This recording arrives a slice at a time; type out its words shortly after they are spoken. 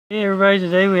Hey everybody,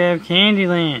 today we have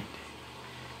Candyland,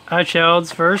 a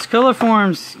child's first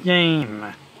colorforms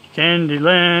game.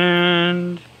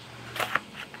 Candyland,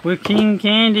 with King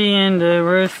Candy and the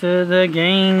rest of the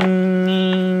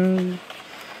gang.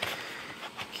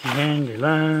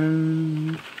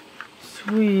 Candyland,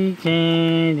 sweet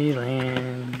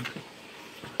Candyland.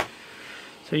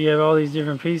 So you have all these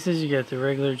different pieces. You got the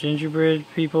regular gingerbread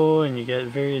people, and you got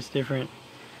various different.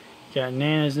 You got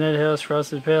Nana's Nut House,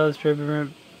 Frosted Palace,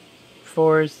 Peppermint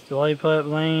Forest, Lollipop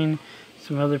Lane,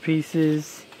 some other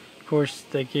pieces. Of course,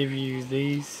 they give you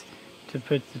these to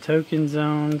put the tokens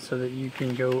on so that you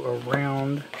can go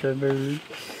around the bird.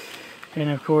 And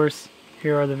of course,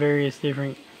 here are the various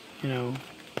different,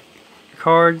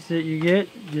 cards that you get,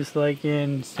 just like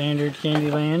in standard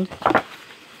Candyland.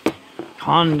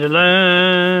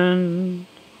 Candyland.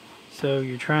 So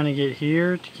you're trying to get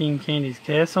here to King Candy's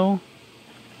castle.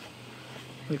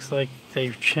 Looks like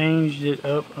they've changed it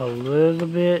up a little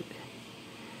bit.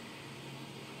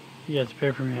 You got the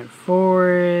Peppermint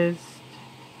Forest.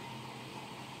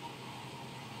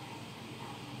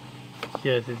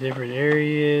 You got the different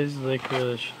areas,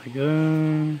 Liquid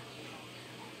Lagoon.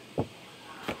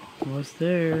 Almost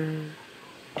there.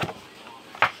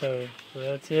 So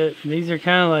that's it. These are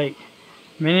kind of like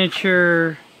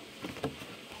miniature,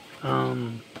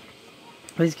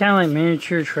 these kind of like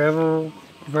miniature travel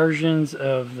versions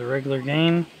of the regular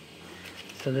game.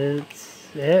 So that's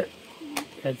it.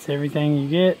 That's everything you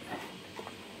get.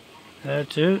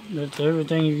 That's it. That's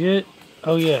everything you get.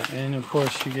 Oh yeah, and of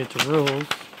course you get the rules in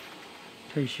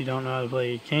case you don't know how to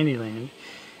play Candyland.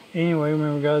 Anyway,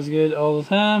 remember, God's good all the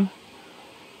time.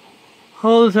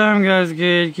 All the time, God's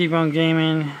good. Keep on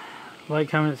gaming. Like,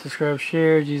 comment, subscribe,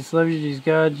 share. Jesus loves you. Jesus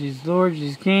God. Jesus Lord.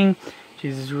 Jesus King.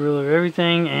 Jesus is ruler of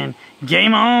everything. And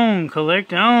game on!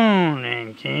 Collect on!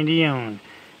 And candy on.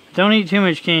 Don't eat too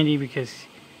much candy because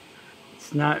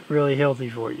it's not really healthy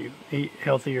for you. Eat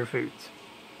healthier foods.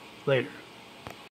 Later.